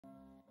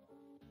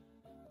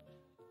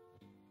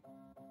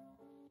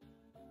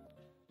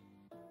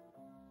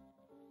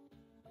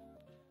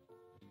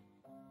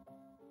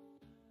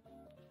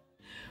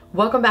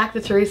Welcome back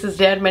to Teresa's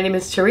Dad. My name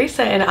is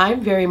Teresa and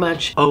I'm very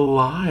much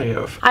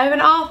alive. I have an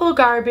awful,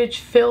 garbage,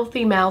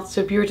 filthy mouth,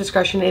 so viewer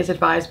discretion is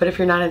advised, but if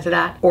you're not into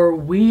that or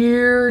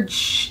weird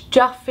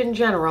stuff in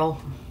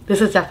general, this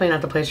is definitely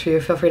not the place for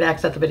you. Feel free to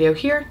exit the video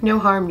here. No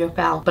harm, no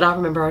foul, but I'll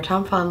remember our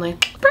time fondly.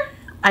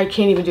 I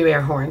can't even do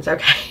air horns,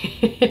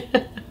 okay?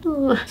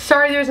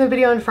 Sorry there's no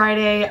video on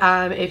Friday.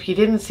 If you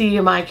didn't see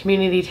my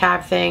community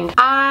tab thing,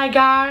 I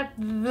got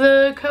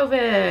the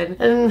COVID.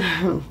 And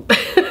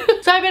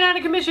so I've been out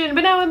of commission,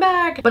 but now I'm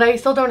back. But I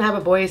still don't have a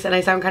voice and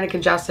I sound kind of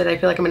congested. I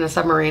feel like I'm in a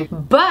submarine.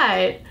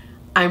 But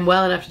I'm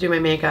well enough to do my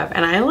makeup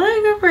and I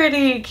look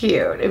pretty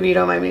cute, if you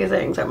don't mind me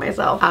saying so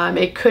myself.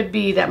 It could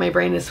be that my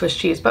brain is Swiss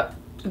cheese, but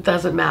it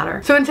doesn't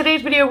matter. So in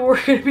today's video, we're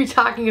going to be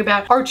talking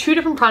about our two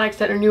different products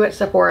that are new at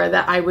Sephora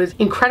that I was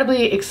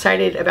incredibly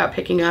excited about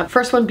picking up.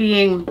 First one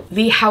being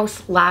the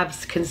Haus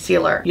Labs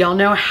concealer. Y'all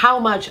know how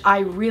much I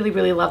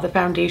really love the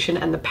foundation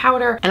and the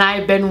powder, and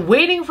I've been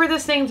waiting for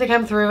this thing to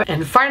come through,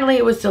 and finally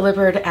it was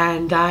delivered,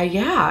 and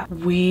yeah,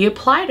 we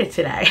applied it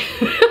today.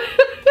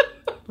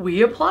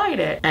 We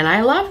applied it, and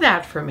I love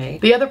that for me.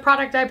 The other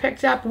product I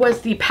picked up was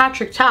the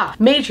Patrick Ta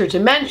Major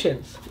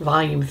Dimensions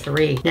Volume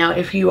 3. Now,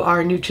 if you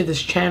are new to this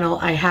channel,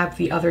 I have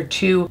the other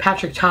two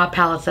Patrick Ta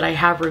palettes that I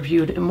have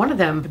reviewed, and one of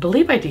them, I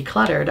believe I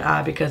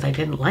decluttered because I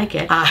didn't like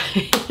it.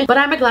 But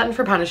I'm a glutton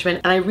for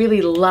punishment, and I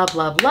really love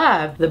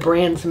the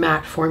brand's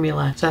matte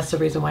formula. So that's the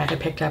reason why I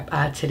picked up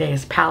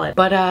today's palette.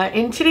 But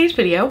in today's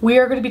video, we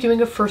are going to be doing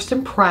a first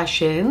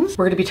impressions.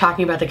 We're going to be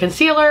talking about the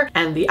concealer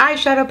and the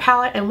eyeshadow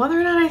palette and whether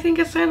or not I think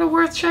it's kind of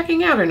worth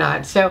checking out or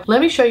not. So let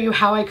me show you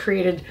how I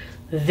created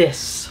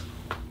this.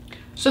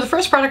 So the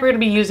first product we're going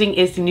to be using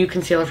is the new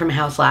concealer from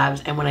Haus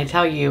Labs, and when I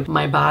tell you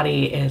my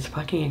body is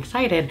fucking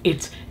excited,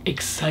 it's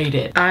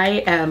excited.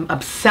 I am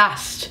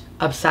obsessed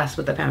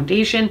with the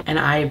foundation, and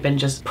I've been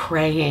just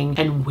praying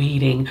and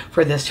waiting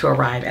for this to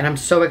arrive, and I'm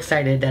so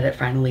excited that it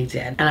finally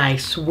did. And I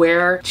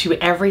swear to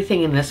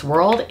everything in this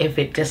world, if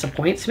it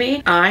disappoints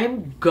me,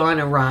 I'm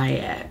gonna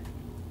riot.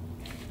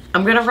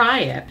 I'm gonna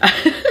riot.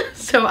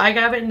 So I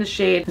got it in the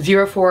shade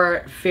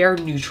 04 Fair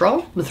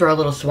Neutral. I'm gonna throw a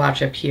little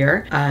swatch up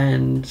here,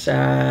 and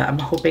I'm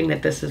hoping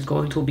that this is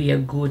going to be a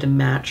good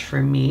match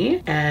for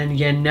me. And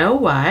you know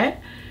what?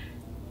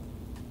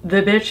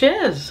 The bitch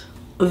is.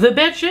 The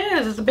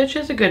bitch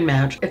is a good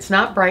match. It's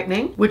not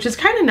brightening, which is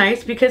kind of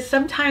nice because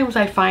sometimes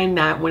I find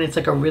that when it's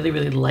like a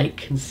really light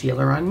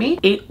concealer on me,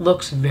 it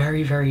looks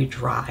very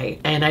dry.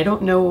 And I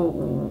don't know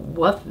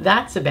what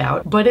that's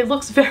about, but it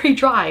looks very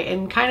dry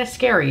and kind of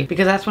scary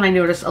because that's when I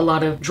notice a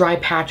lot of dry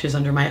patches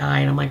under my eye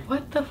and I'm like,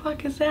 what the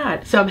fuck is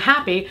that? So I'm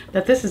happy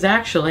that this is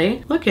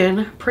actually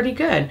looking pretty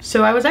good.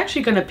 So I was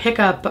actually gonna pick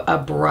up a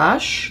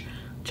brush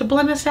to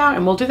blend this out,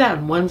 and we'll do that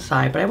on one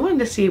side, but I wanted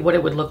to see what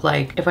it would look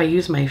like if I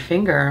use my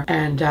finger.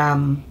 And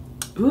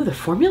ooh, the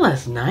formula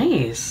is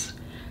nice.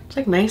 It's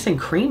like nice and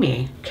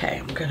creamy. Okay,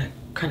 I'm gonna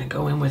kind of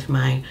go in with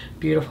my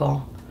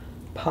beautiful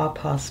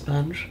paw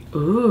sponge.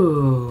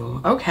 Ooh,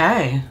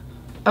 okay.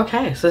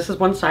 Okay, so this is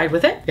one side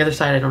with it. The other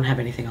side I don't have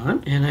anything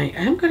on. And I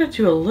am gonna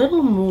do a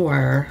little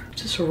more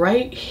just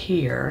right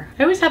here.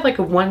 I always have like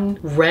a one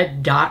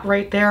red dot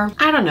right there.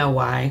 I don't know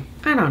why.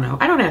 I don't know.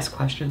 I don't ask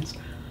questions.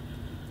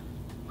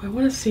 I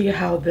want to see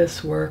how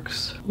this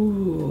works.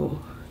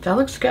 Ooh, that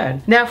looks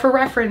good. Now for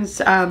reference,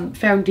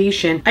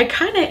 foundation, I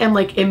kind of am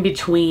like in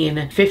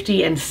between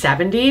 50 and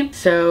 70.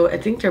 So I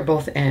think they're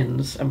both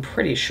ends, I'm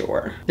pretty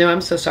sure. No, I'm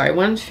so sorry.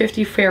 One's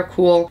 50 Fair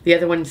Cool, the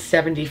other one's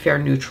 70 Fair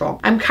Neutral.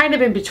 I'm kind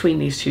of in between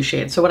these two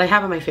shades. So what I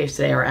have on my face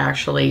today are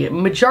actually,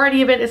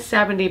 majority of it is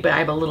 70, but I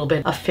have a little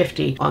bit of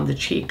 50 on the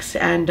cheeks.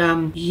 And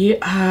yeah,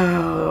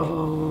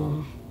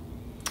 oh,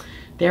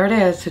 there it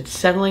is. It's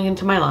settling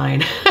into my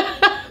line.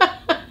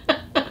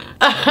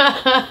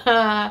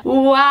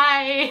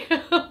 Why?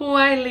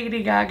 Why,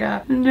 Lady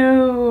Gaga?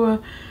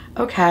 No.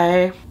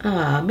 Okay.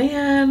 Aw,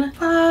 man.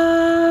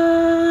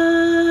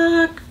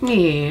 Fuck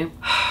me.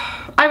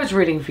 I was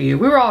rooting for you.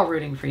 We were all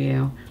rooting for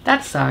you.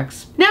 That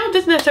sucks. Now, it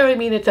doesn't necessarily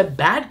mean it's a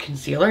bad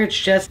concealer. It's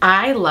just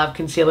I love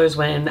concealers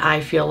when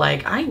I feel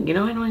like I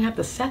don't have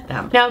to set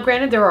them. Now,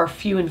 granted, there are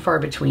few and far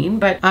between,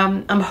 but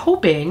I'm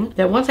hoping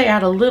that once I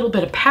add a little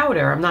bit of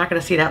powder, I'm not going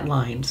to see that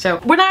line. So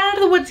we're not out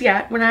of the woods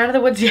yet. We're not out of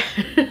the woods yet.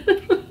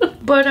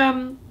 But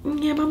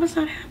yeah, Mama's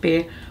not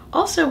happy.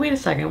 Also, wait a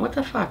second. What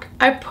the fuck?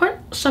 I put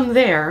some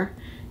there,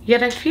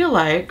 yet I feel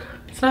like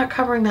it's not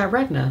covering that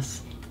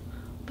redness.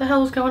 What the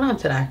hell is going on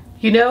today?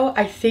 You know,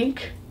 I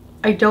think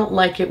I don't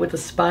like it with the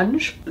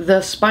sponge.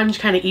 The sponge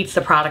kind of eats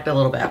the product a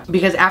little bit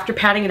because after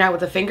patting it out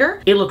with a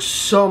finger, it looks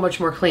so much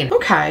more clean.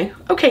 Okay,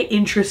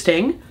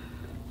 interesting.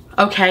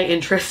 Okay,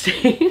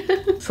 interesting.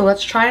 So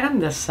let's try it on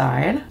this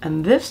side.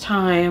 And this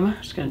time,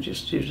 I'm just gonna do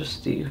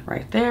the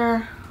right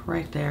there.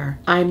 Right there.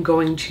 I'm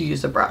going to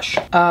use a brush.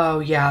 Oh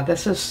yeah,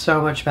 this is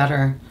so much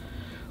better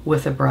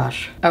with a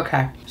brush.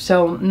 Okay,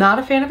 so not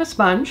a fan of a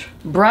sponge.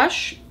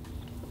 Brush,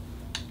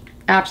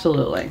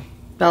 absolutely.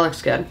 That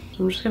looks good.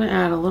 So I'm just gonna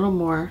add a little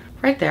more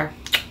right there.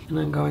 And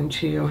I'm going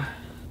to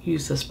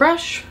use this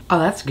brush. Oh,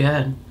 that's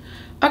good.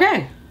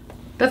 Okay,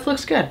 that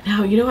looks good.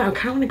 Now, you know what? I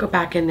kind of want to go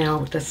back in now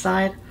with this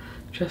side.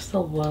 just a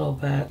little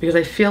bit, because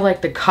I feel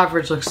like the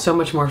coverage looks so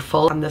much more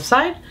full on this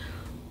side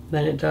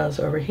than it does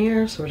over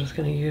here. So we're just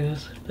gonna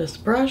use this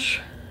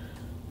brush.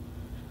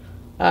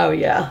 Oh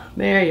yeah,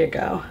 there you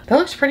go. That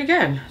looks pretty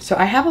good. So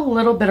I have a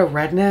little bit of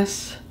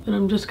redness, and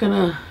I'm just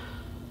gonna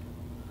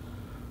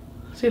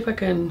see if I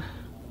can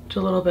do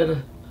a little bit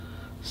of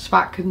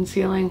spot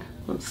concealing.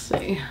 Let's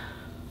see.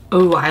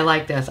 Oh, I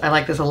like this. I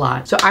like this a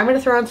lot. So I'm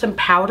gonna throw on some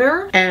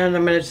powder, and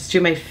I'm gonna just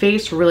do my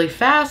face really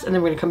fast, and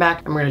then we're gonna come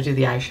back and we're gonna do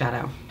the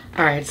eyeshadow.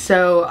 All right,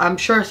 so I'm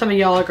sure some of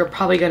y'all are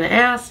probably gonna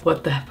ask,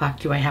 what the fuck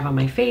do I have on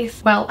my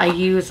face? Well, I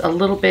use a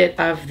little bit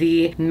of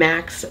the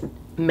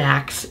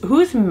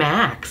Who's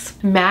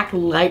Max? MAC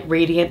Light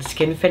Radiant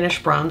Skin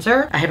Finish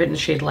Bronzer. I have it in the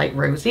shade Light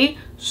Rosy.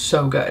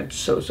 So good,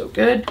 so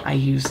good. I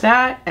use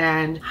that,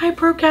 and I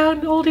broke out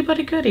an oldie but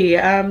a goodie.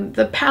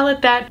 The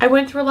palette that I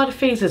went through a lot of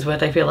phases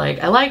with, I feel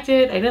like. I liked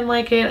it, I didn't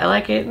like it, I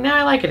like it, now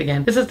I like it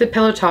again. This is the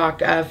Pillow Talk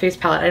face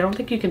palette. I don't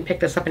think you can pick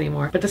this up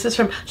anymore, but this is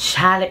from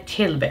Charlotte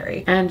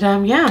Tilbury. And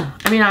yeah,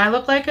 I mean, I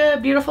look like a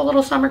beautiful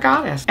little summer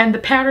goddess. And the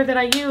powder that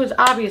I use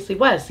obviously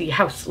was the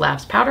Haus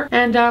Labs powder.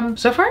 And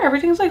so far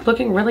everything's like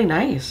looking really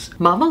nice.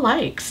 Mama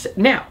likes.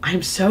 Now,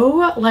 I'm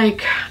so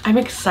like, I'm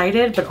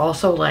excited, but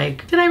also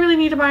like, did I really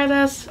need to buy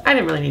this? I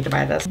didn't really need to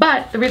buy this,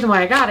 but the reason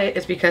why I got it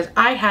is because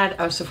I had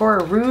a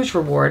Sephora Rouge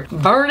reward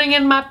burning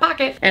in my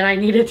pocket and I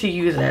needed to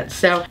use it.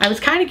 So I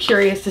was kind of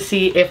curious to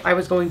see if I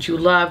was going to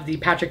love the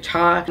Patrick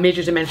Ta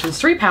Major Dimensions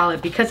 3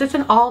 palette, because it's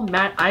an all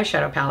matte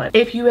eyeshadow palette.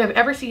 If you have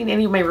ever seen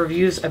any of my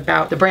reviews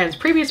about the brand's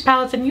previous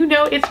palettes, and you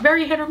know it's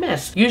very hit or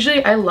miss.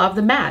 Usually I love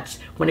the mattes.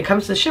 When it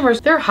comes to the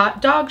shimmers, they're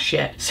hot dog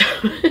shit. So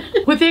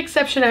with the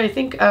exception, I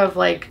think, of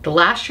like the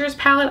last year's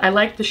palette, I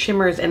like the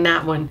shimmers in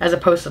that one as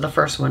opposed to the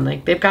first one.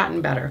 Like, they've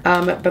gotten better.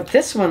 But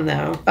this one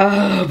though,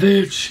 oh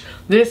bitch,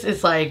 this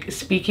is like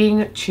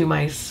speaking to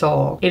my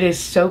soul. It is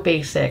so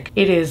basic.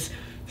 It is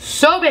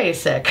so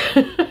basic.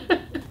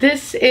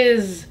 This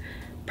is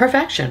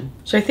perfection.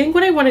 So I think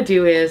what I want to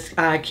do is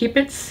keep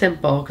it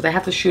simple, because I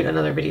have to shoot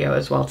another video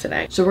as well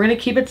today. So we're going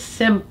to keep it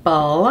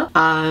simple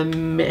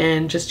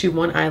and just do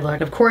one eye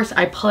look. Of course,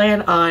 I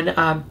plan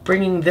on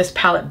bringing this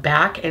palette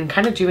back and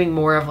kind of doing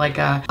more of like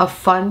a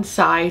fun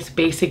size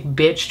basic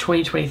bitch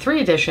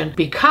 2023 edition,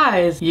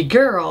 because your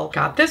girl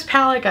got this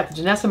palette, got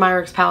the Janessa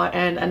Myrick's palette,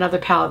 and another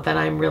palette that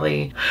I'm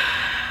really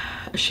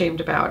ashamed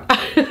about.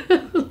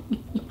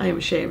 I am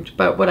ashamed,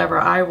 but whatever,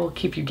 I will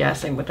keep you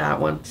guessing with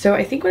that one. So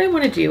I think what I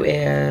want to do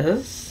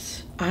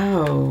is,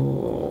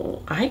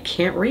 oh, I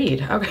can't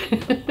read. Okay.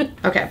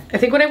 Okay, I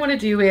think what I want to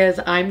do is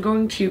I'm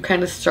going to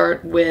kind of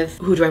start with,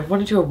 ooh, do I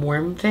want to do a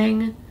warm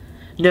thing?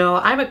 No,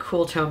 I'm a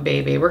cool tone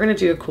baby. We're going to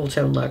do a cool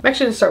tone look. I'm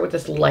actually going to start with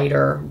this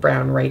lighter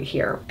brown right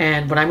here.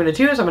 And what I'm going to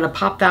do is I'm going to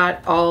pop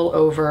that all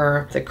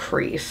over the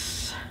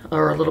crease,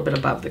 or a little bit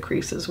above the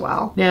crease as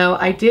well. Now,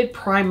 I did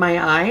prime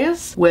my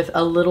eyes with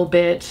a little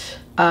bit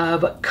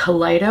of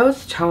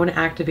Kaleidos Tone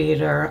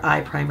Activator Eye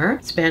Primer.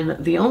 It's been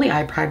the only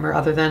eye primer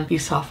other than the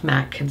Soft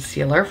Matte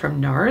Concealer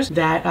from NARS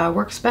that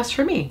works best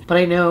for me. But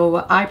I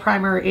know eye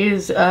primer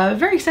is a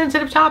very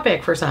sensitive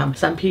topic for some.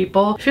 Some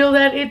people feel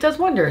that it does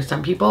wonders.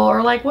 Some people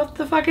are like, what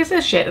the fuck is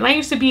this shit? And I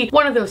used to be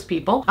one of those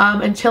people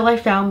until I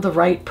found the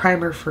right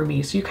primer for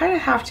me. So you kind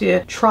of have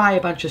to try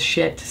a bunch of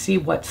shit to see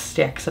what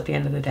sticks at the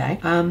end of the day.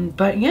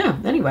 But yeah,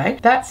 anyway,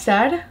 that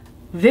said,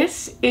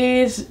 this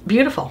is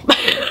beautiful.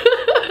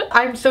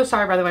 I'm so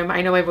sorry, by the way.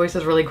 I know my voice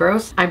is really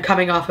gross. I'm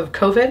coming off of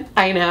COVID.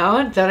 I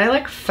know, don't I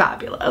look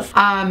fabulous?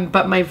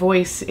 But my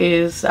voice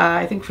is,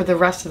 I think for the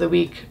rest of the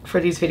week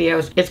for these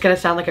videos, it's gonna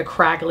sound like a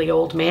craggly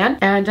old man.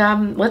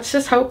 And let's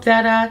just hope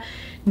that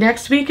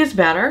next week is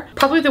better.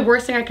 Probably the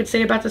worst thing I could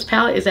say about this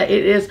palette is that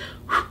it is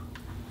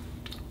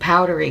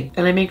powdery,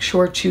 and I make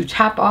sure to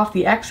tap off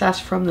the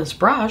excess from this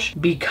brush,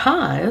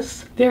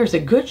 because there's a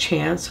good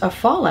chance of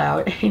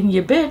fallout and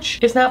your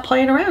bitch is not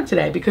playing around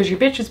today, because your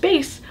bitch's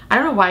base, I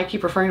don't know why I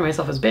keep referring to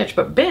myself as bitch,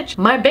 but bitch,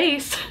 my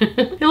base,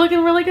 you're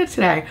looking really good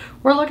today.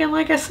 We're looking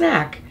like a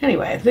snack.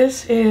 Anyway,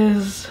 this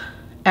is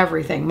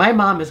everything. My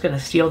mom is gonna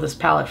steal this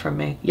palette from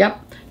me.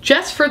 Yep.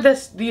 Just for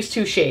these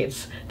two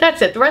shades.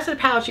 That's it. The rest of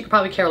the palette she could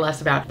probably care less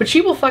about, but she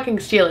will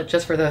fucking steal it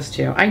just for those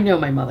two. I know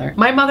my mother.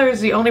 My mother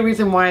is the only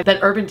reason why that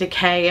Urban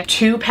Decay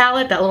 2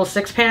 palette, that little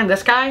 6-pan,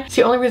 this guy, it's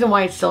the only reason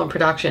why it's still in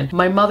production.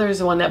 My mother is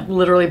the one that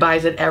literally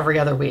buys it every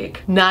other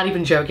week. Not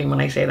even joking when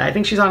I say that. I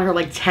think she's on her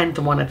like 10th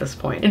one at this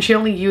point, and she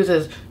only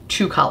uses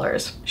 2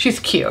 colors.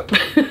 She's cute.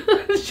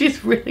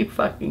 She's really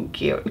fucking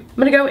cute. I'm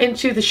gonna go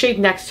into the shade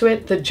next to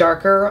it, the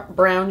darker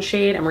brown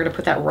shade, and we're gonna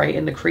put that right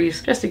in the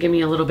crease just to give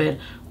me a little bit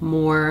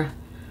more,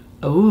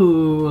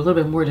 ooh, a little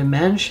bit more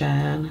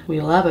dimension. We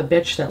love a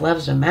bitch that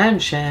loves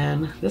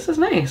dimension. This is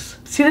nice.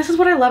 See, this is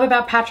what I love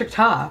about Patrick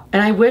Ta.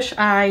 And I wish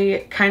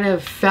I kind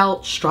of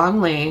felt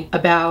strongly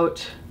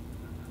about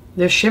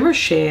their shimmer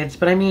shades,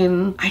 but I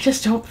mean, I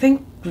just don't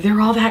think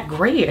they're all that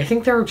great. I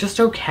think they're just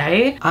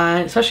okay,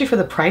 especially for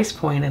the price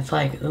point. It's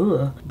like,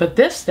 ugh. But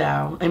this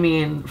though, I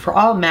mean, for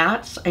all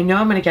mattes, I know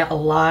I'm gonna get a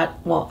lot,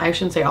 well, I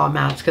shouldn't say all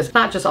mattes, because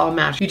not just all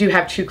mattes. You do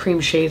have 2 cream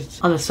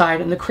shades on the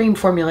side, and the cream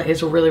formula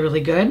is really,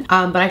 really good.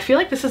 But I feel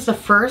like this is the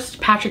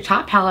first Patrick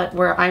Ta palette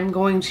where I'm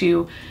going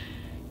to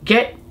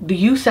get the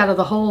use out of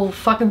the whole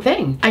fucking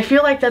thing. I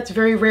feel like that's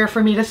very rare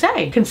for me to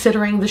say,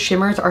 considering the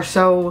shimmers are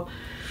so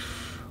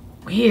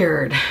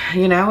weird,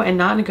 you know, and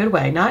not in a good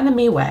way, not in a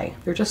me way.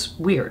 They're just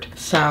weird.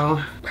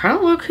 So kind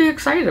of low-key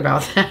excited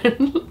about that.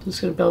 I'm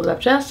just gonna build it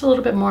up just a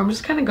little bit more. I'm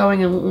just kind of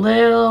going a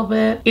little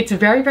bit. It's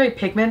very, very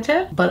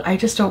pigmented, but I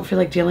just don't feel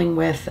like dealing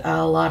with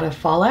a lot of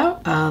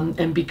fallout.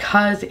 And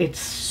because it's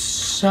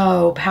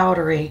so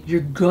powdery,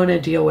 you're gonna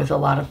deal with a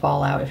lot of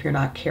fallout if you're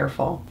not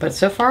careful. But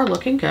so far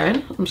looking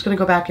good. I'm just gonna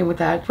go back in with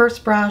that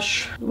first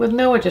brush with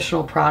no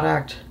additional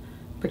product,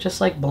 but just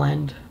like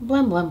blend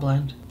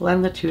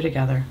the two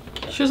together.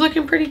 She's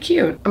looking pretty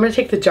cute. I'm gonna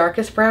take the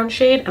darkest brown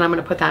shade and I'm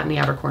gonna put that in the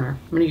outer corner.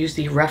 I'm gonna use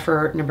the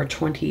Rephr number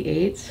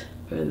 28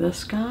 for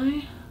this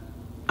guy.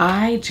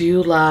 I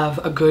do love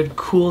a good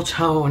cool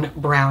tone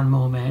brown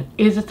moment.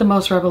 Is it the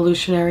most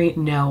revolutionary?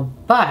 No,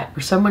 but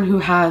for someone who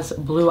has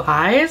blue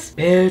eyes,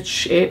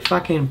 bitch, it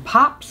fucking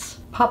pops.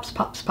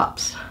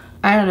 Pops.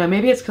 I don't know,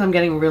 maybe it's because I'm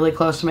getting really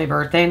close to my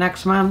birthday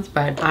next month,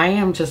 but I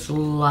am just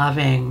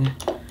loving,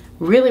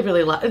 really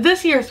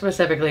this year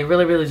specifically,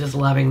 really just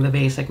loving the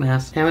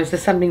basicness. Now, is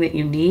this something that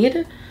you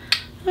need?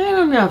 I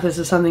don't know if this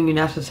is something you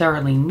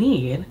necessarily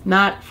need.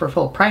 Not for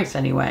full price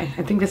anyway.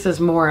 I think this is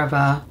more of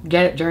a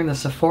get it during the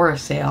Sephora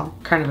sale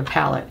kind of a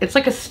palette. It's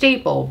like a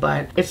staple,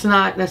 but it's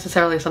not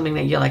necessarily something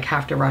that you like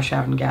have to rush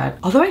out and get.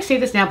 Although I say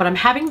this now, but I'm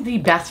having the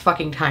best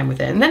fucking time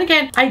with it. And then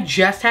again, I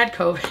just had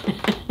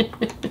COVID.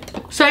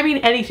 So I mean,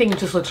 anything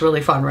just looks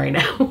really fun right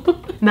now.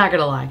 Not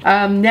gonna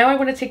lie. Now I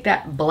want to take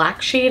that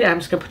black shade and I'm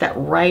just gonna put that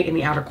right in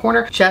the outer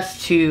corner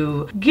just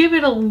to give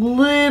it a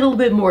little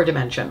bit more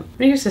dimension. I'm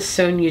gonna use the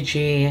Sonia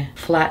G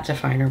flat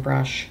definer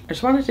brush. I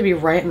just want it to be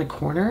right in the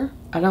corner.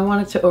 I don't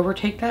want it to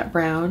overtake that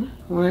brown.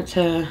 I want it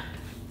to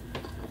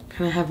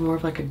kind of have more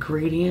of like a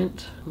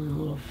gradient, a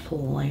little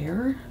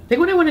flare. I think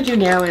what I want to do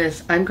now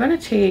is I'm going to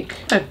take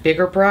a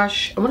bigger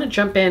brush. I want to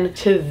jump in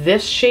to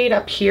this shade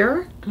up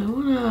here. And I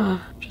want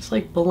to just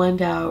like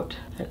blend out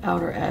that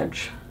outer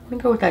edge. I'm going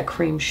to go with that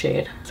cream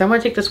shade. So I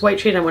want to take this white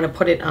shade and I want to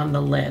put it on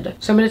the lid.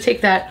 So I'm going to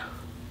take that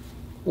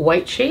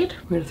white shade.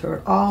 I'm going to throw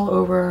it all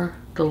over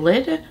the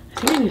lid. I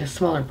think I need a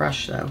smaller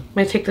brush though. I'm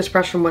gonna take this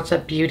brush from What's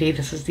Up Beauty.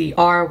 This is the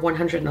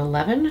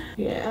R111.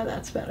 Yeah,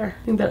 that's better.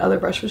 I think that other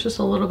brush was just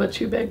a little bit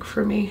too big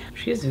for me.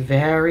 She's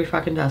very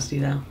fucking dusty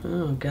though.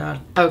 Oh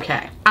God.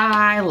 Okay,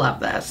 I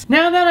love this.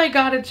 Now that I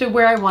got it to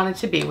where I want it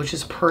to be, which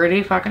is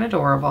pretty fucking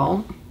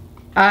adorable,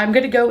 I'm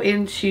gonna go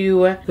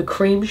into the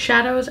cream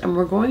shadows and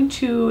we're going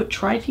to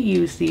try to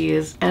use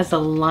these as a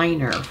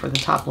liner for the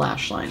top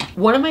lash line.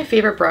 One of my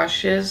favorite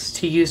brushes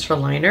to use for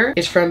liner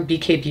is from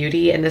BK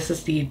Beauty and this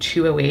is the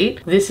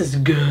 208. This is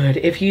good.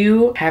 If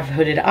you have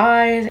hooded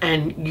eyes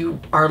and you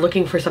are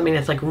looking for something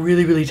that's like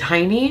really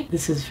tiny,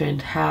 this is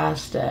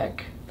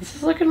fantastic. This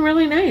is looking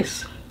really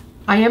nice.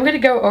 I am going to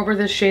go over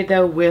this shade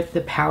though with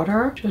the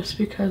powder just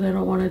because I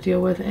don't want to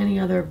deal with any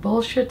other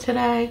bullshit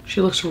today.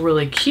 She looks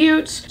really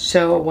cute.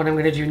 So what I'm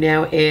going to do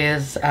now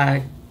is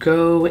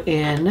go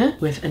in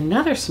with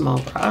another small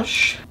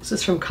brush. This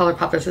is from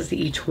ColourPop. This is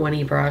the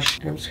E20 brush.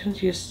 And I'm just going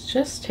to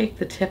just take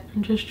the tip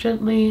and just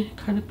gently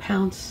kind of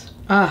pounce.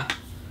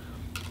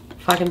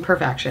 Fucking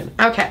perfection.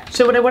 Okay,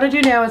 so what I want to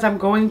do now is I'm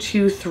going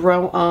to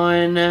throw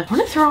on, I want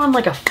to throw on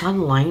like a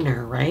fun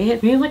liner,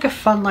 right? We need like a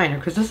fun liner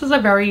because this is a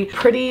very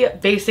pretty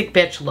basic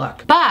bitch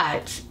look.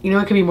 But, you know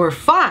what could be more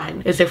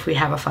fun is if we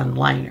have a fun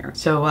liner.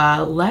 So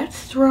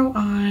let's throw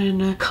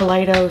on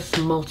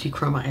Kaleidos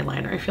Multi-Chroma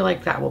Eyeliner. I feel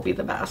like that will be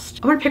the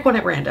best. I'm going to pick one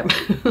at random.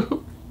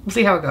 We'll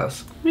see how it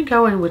goes. I'm gonna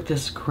go in with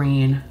this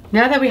green.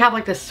 Now that we have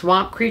like this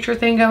swamp creature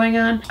thing going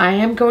on, I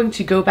am going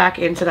to go back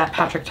into that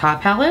Patrick Ta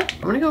palette.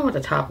 I'm gonna go in with the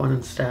top one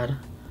instead.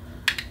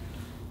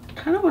 I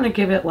kind of want to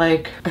give it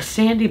like a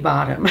sandy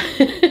bottom.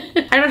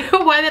 I don't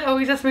know why that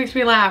always just makes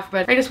me laugh,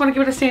 but I just want to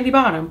give it a sandy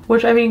bottom,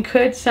 which I mean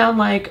could sound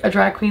like a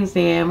drag queen's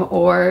name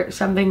or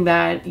something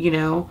that, you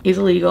know, is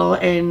illegal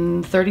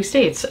in 30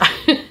 states.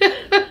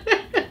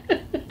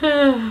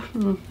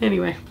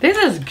 Anyway, this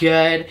is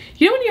good.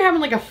 You know when you're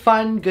having like a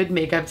fun, good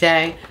makeup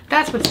day?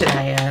 That's what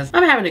today is.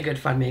 I'm having a good,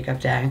 fun makeup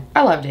day.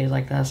 I love days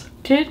like this.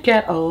 Did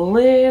get a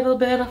little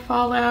bit of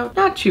fallout.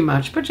 Not too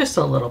much, but just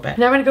a little bit.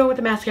 Now I'm gonna go with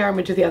the mascara. I'm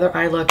gonna do the other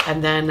eye look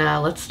and then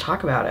let's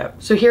talk about it.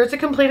 So here's a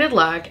completed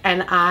look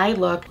and I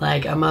look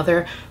like a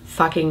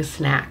motherfucking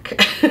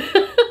snack.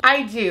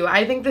 I do.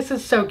 I think this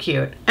is so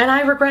cute and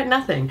I regret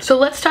nothing. So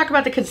let's talk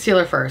about the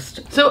concealer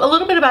first. So a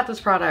little bit about this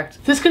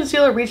product. This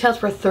concealer retails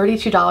for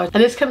 $32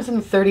 and this comes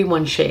in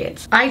 31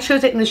 shades. I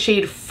chose it in the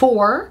shade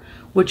 4,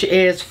 which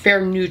is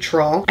Fair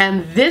Neutral.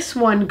 And this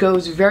one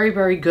goes very,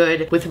 very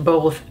good with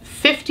both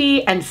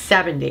 50 and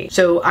 70.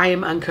 So I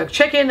am uncooked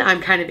chicken.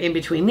 I'm kind of in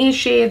between these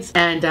shades,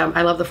 and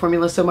I love the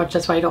formula so much.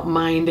 That's why I don't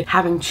mind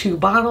having 2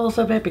 bottles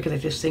of it, because I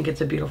just think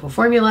it's a beautiful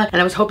formula.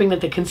 And I was hoping that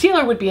the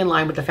concealer would be in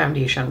line with the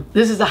foundation.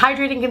 This is a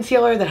hydrating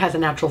concealer that has a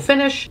natural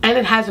finish, and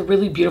it has a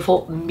really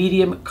beautiful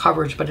medium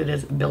coverage, but it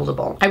is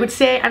buildable. I would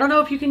say, I don't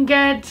know if you can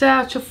get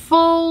to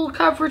full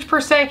coverage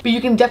per se, but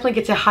you can definitely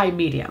get to high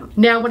medium.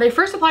 Now, when I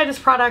first applied this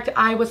product,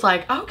 I was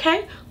like,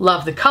 okay,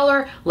 love the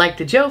color, like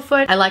the doe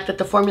foot. I liked that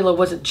the formula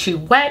wasn't too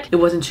wet. It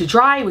wasn't too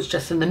dry, it was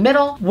just in the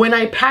middle. When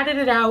I patted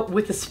it out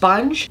with a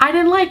sponge, I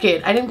didn't like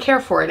it. I didn't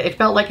care for it. It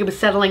felt like it was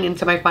settling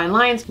into my fine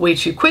lines way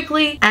too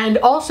quickly. And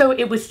also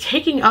it was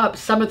taking up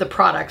some of the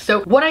product.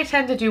 So what I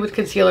tend to do with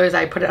concealer is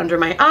I put it under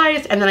my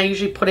eyes, and then I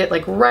usually put it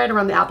like right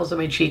around the apples of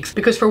my cheeks,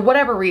 because for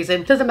whatever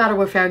reason, it doesn't matter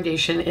what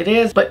foundation it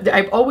is, but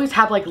I always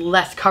have like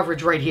less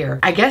coverage right here.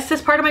 I guess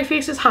this part of my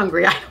face is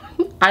hungry.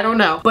 I don't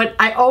know, but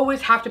I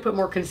always have to put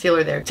more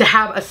concealer there to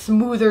have a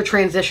smoother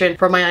transition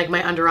from my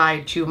my under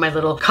eye to my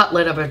little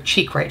cutlet of a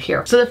cheek right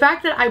here. So the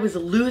fact that I was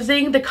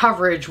losing the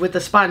coverage with the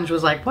sponge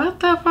was like, what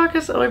the fuck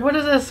is, like, what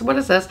is this? What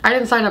is this? I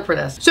didn't sign up for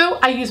this. So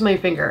I used my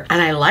finger,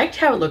 and I liked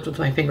how it looked with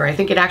my finger. I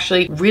think it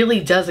actually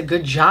really does a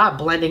good job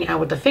blending out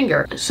with the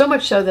finger. So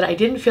much so that I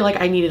didn't feel like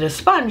I needed a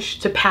sponge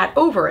to pat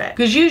over it.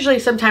 Because usually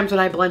sometimes when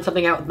I blend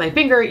something out with my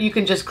finger, you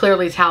can just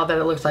clearly tell that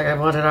it looks like I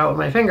blended it out with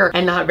my finger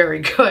and not very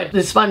good.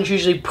 The sponge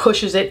usually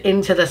pushes it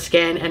into the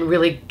skin and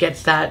really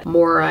gets that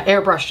more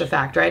airbrushed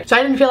effect, right? So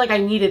I didn't feel like I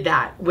needed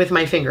that with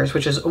my fingers,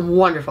 which is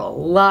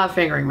wonderful. Love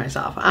fingering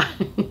myself.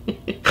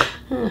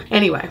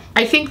 Anyway,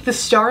 I think the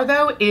star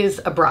though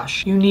is a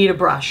brush. You need a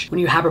brush. When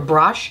you have a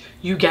brush,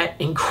 you get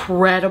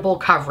incredible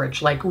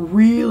coverage, like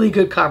really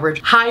good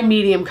coverage, high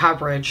medium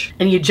coverage,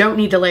 and you don't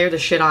need to layer the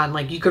shit on.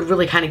 Like, you could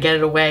really kind of get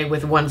it away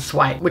with one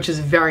swipe, which is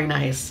very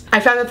nice. I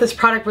found that this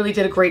product really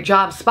did a great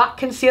job spot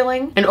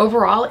concealing, and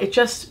overall it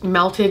just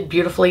melted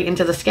beautifully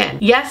into the skin.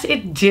 Yes,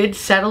 it did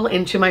settle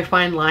into my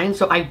fine line,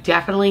 so I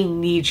definitely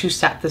need to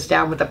set this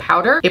down with a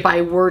powder. If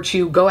I were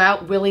to go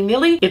out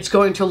willy-nilly, it's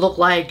going to look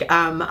like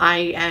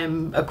I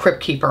am a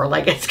crypt keeper.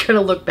 Like, it's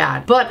gonna look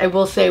bad. But I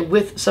will say,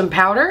 with some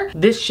powder,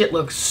 this shit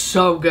looks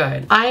so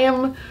good. I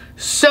am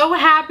so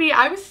happy.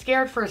 I was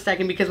scared for a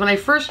second, because when I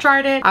first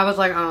tried it, I was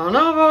like, I don't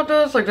know about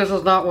this. Like, this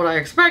is not what I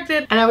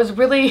expected. And I was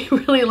really,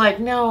 really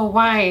like, no,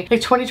 why? Like,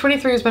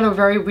 2023 has been a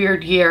very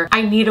weird year.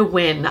 I need a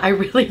win. I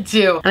really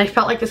do. And I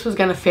felt like this was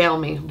gonna fail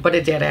me, but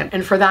it didn't.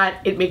 And for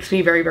that, it makes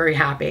me very, very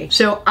happy.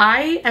 So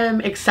I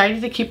am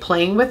excited to keep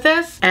playing with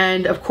this.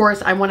 And of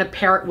course, I want to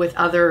pair it with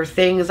other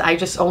things. I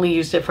just only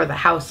used it for the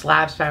Haus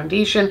Labs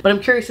foundation, but I'm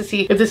curious to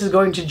see if this is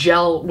going to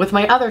gel with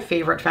my other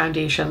favorite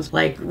foundations,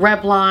 like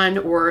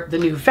Revlon or the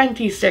new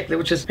Fenty stick,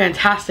 which is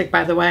fantastic,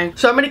 by the way.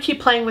 So I'm going to keep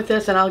playing with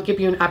this, and I'll give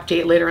you an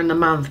update later in the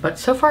month. But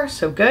so far,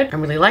 so good.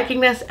 I'm really liking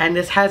this, and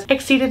this has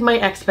exceeded my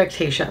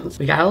expectations.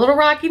 We got a little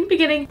rocky in the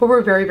beginning, but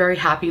we're very, very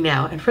happy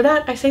now. And for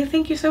that, I say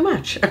thank you so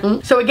much.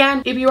 So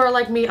again, if you are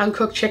like me,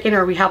 uncooked chicken,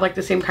 or we have like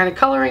the same kind of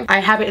coloring, I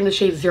have it in the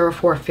shade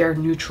 04 Fair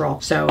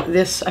Neutral. So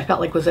this, I felt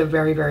like, was a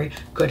very, very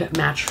good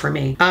match for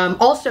me.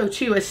 Also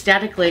too,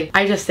 aesthetically,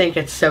 I just think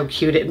it's so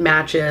cute. It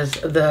matches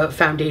the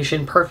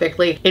foundation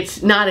perfectly.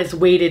 It's not as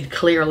weighted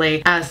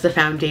clearly as the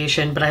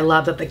foundation, but I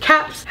love that the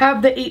caps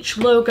have the H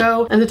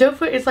logo, and the doe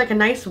foot is like a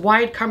nice,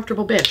 wide,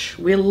 comfortable bitch.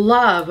 We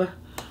love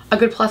a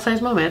good plus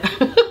size moment.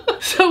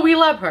 So we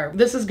love her.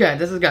 This is good.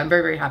 This is good. I'm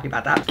very, very happy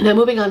about that. Now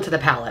moving on to the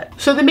palette.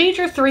 So the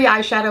Major 3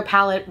 eyeshadow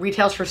palette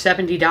retails for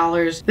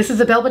 $70. This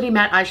is a velvety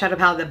matte eyeshadow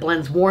palette that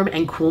blends warm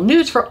and cool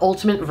nudes for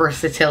ultimate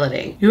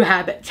versatility. You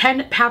have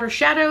 10 powder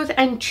shadows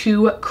and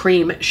 2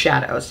 cream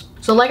shadows.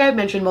 So like I've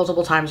mentioned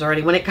multiple times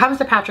already, when it comes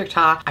to Patrick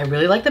Ta, I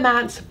really like the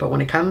mattes, but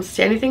when it comes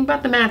to anything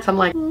but the mattes, I'm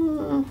like,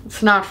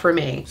 it's not for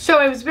me. So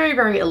I was very,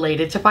 very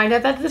elated to find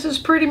out that this is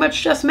pretty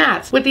much just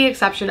mattes, with the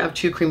exception of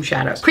 2 cream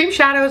shadows. Cream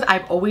shadows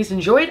I've always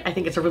enjoyed. I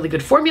think it's a really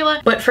good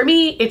formula, but for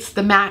me, it's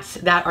the mattes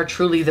that are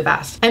truly the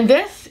best. And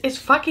this is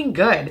fucking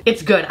good.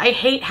 It's good. I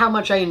hate how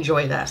much I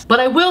enjoy this,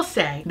 but I will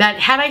say that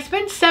had I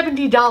spent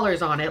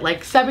 $70 on it,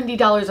 like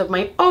 $70 of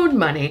my own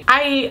money,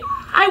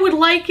 I would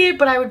like it,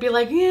 but I would be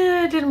like,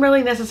 yeah, I didn't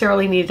really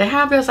necessarily need to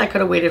have this. I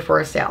could have waited for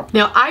a sale.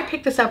 Now, I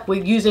picked this up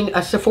with using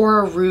a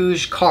Sephora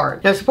Rouge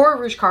card. Now, Sephora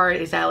Rouge card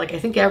is at, like, I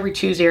think every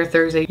Tuesday or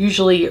Thursday,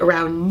 usually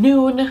around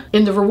noon.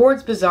 In the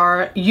Rewards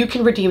Bazaar, you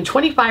can redeem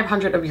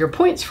 2,500 of your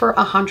points for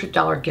a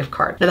 $100 gift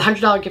card. Now, the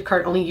 $100 gift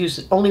card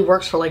only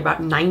works for like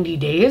about 90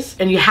 days,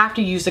 and you have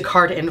to use the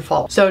card in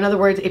full. So in other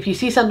words, if you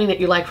see something that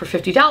you like for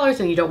 $50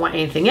 and you don't want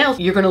anything else,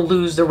 you're gonna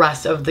lose the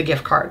rest of the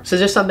gift card. So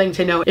just something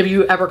to know if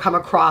you ever come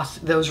across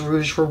those Rouge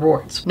Rouge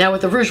Rewards. Now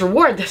with the Rouge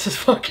Reward, this is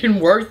fucking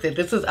worth it.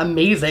 This is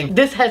amazing.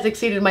 This has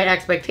exceeded my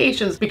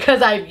expectations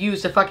because I've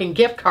used a fucking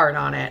gift card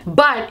on it.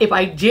 But if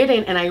I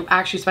didn't and I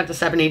actually spent the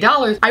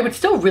 $70, I would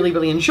still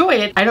really enjoy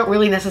it. I don't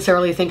really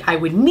necessarily think I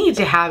would need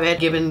to have it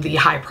given the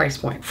high price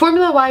point.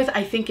 Formula wise,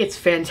 I think it's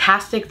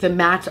fantastic. The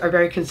mattes are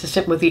very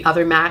consistent with the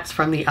other mattes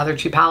from the other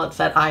two palettes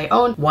that I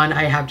own. One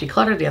I have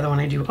decluttered, the other one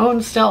I do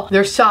own still.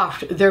 They're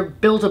soft, they're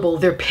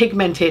buildable, they're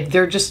pigmented,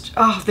 they're just,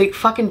 oh, they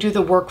fucking do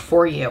the work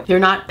for you. They're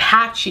not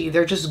patchy,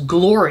 they're just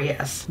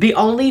glorious. The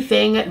only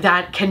thing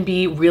that can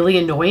be really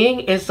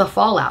annoying is the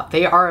fallout.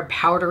 They are a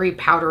powdery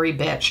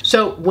bitch.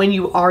 So when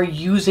you are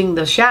using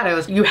the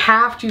shadows, you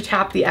have to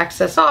tap the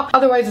excess off,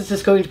 otherwise it's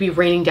just going to be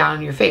raining down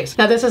on your face.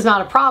 Now this is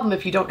not a problem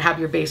if you don't have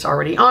your base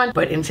already on,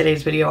 but in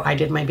today's video I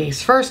did my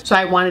base first, so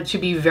I wanted to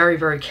be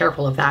very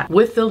careful of that.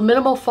 With the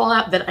minimal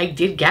fallout that I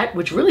did get,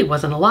 which really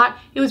wasn't a lot,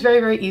 it was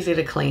very easy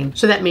to clean,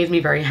 so that made me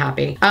very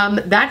happy.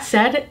 That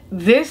said,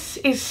 this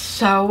is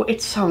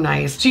it's so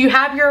nice. So you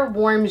have your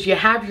warms, you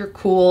have your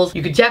cools,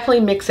 you could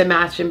definitely mix and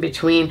match in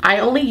between. I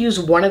only use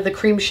one of the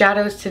cream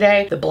shadows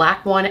today, the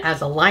black one,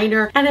 as a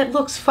liner, and it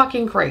looks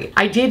fucking great.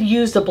 I did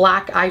use the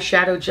black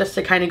eyeshadow just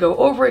to kind of go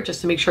over it,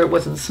 just to make sure it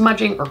wasn't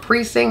smudging or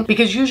creasing,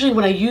 because usually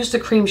when I use the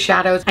cream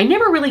shadows, I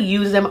never really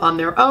use them on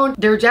their own.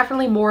 They're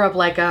definitely more of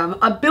like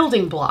a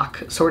building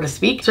block, so to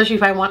speak, especially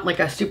if I want like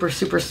a super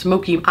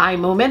smoky eye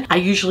moment. I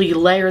usually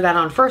layer that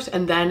on first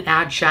and then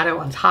add shadow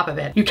on top of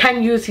it. You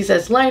can use these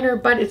as liner,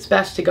 but it's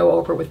best to go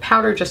over with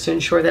powder just to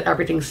ensure that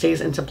everything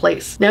stays into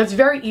place. Now it's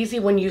very easy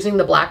when using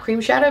the black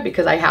cream shadow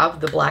because I have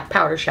the black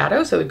powder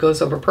shadow, so it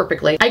goes over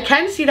perfectly. I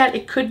can see that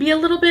it could be a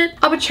little bit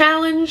of a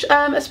challenge,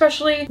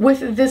 especially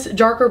with this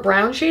darker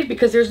brown shade,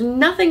 because there's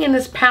nothing in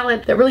this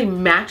palette that really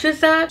matches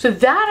that. So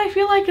that I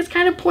feel like is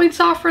kind of points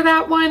off for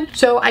that one.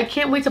 So I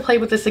can't wait to play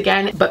with this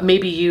again, but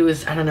maybe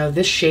use, I don't know,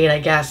 this shade, I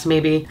guess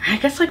maybe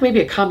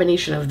a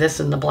combination of this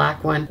and the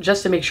black one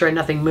just to make sure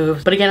nothing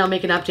moves. But again, I'll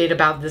make an update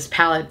about this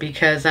palette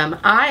because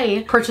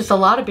I purchased a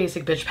lot of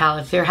basic bitch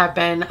palettes. There have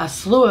been a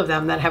slew of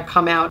them that have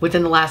come out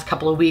within the last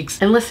couple of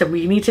weeks. And listen,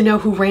 we need to know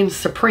who reigns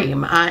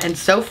supreme. And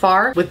so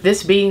far, with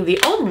this being the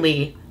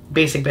only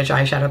basic bitch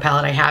eyeshadow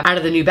palette I have out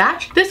of the new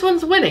batch, this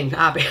one's winning,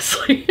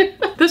 obviously.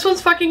 This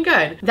one's fucking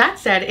good. That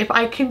said, if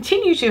I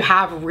continue to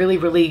have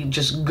really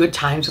just good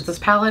times with this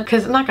palette,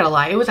 because I'm not gonna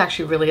lie, it was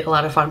actually really a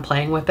lot of fun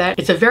playing with it.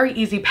 It's a very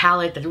easy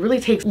palette that really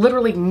takes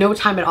literally no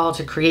time at all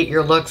to create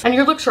your looks, and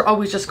your looks are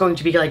always just going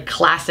to be like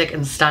classic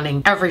and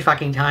stunning every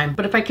fucking time.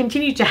 But if I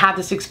continue to have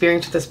this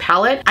experience with this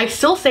palette, I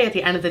still say at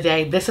the end of the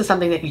day, this is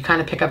something that you kind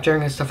of pick up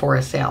during a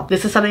Sephora sale.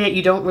 This is something that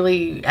you don't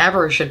really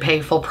ever should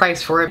pay full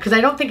price for it, because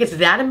I don't think it's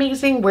that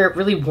amazing where it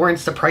really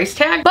warrants the price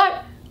tag.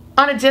 But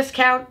on a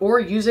discount or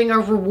using a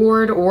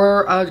reward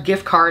or a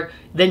gift card,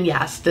 then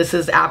yes, this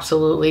is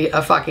absolutely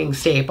a fucking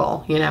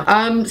staple, you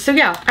know? So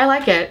yeah, I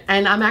like it.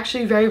 And I'm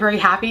actually very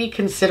happy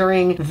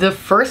considering the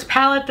first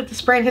palette that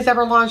this brand has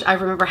ever launched. I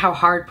remember how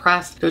hard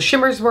pressed those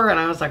shimmers were, and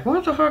I was like,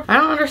 what the fuck? I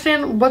don't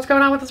understand what's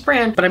going on with this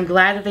brand, but I'm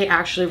glad that they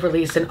actually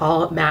released an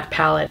all matte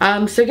palette.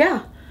 So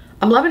yeah,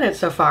 I'm loving it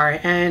so far,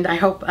 and I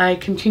hope I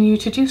continue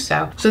to do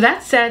so. So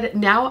that said,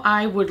 now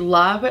I would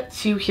love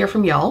to hear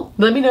from y'all.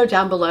 Let me know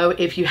down below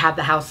if you have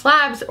the Haus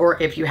Labs or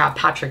if you have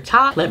Patrick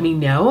Ta. Let me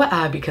know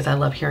because I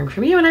love hearing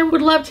from you, and I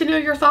would love to know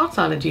your thoughts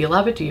on it. Do you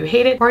love it? Do you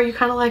hate it? Or are you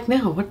kind of like,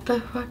 no, what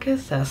the fuck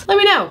is this? Let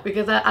me know,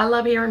 because I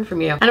love hearing from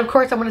you. And of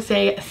course, I want to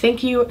say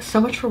thank you so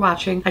much for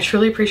watching. I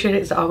truly appreciate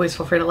it. As always,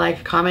 feel free to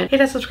like, comment, hit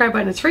that subscribe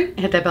button. It's free. And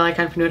hit that bell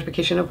icon for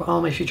notification of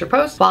all my future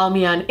posts. Follow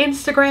me on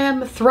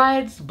Instagram,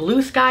 Threads,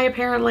 Blue Sky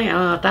apparently. I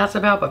don't know what that's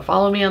about, but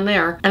follow me on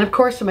there. And of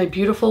course, to my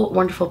beautiful,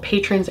 wonderful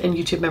patrons and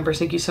YouTube members,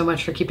 thank you so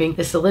much for keeping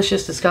this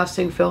delicious,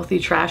 disgusting, filthy,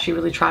 trashy,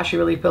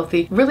 really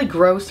filthy, really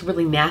gross,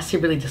 really nasty,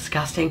 really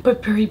disgusting,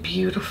 but very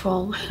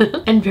beautiful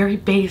and very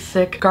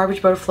basic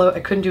garbage boat afloat. I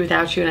couldn't do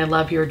without you, and I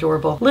love your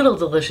adorable little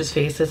delicious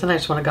faces, and I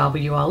just want to gobble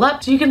you all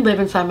up so you can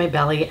live inside my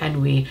belly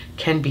and we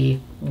can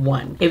be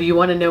one. If you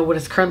want to know what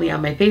is currently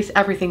on my face,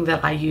 everything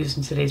that I used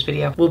in today's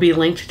video will be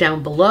linked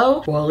down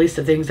below, or at least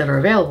the things that are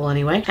available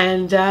anyway.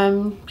 And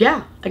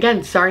yeah,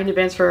 again, sorry in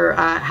advance for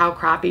how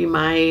crappy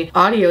my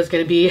audio is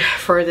going to be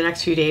for the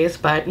next few days,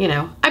 but you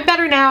know, I'm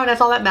better now, and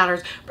that's all that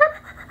matters.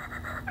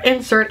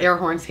 Insert air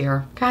horns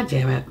here. God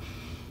damn it.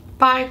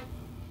 Bye.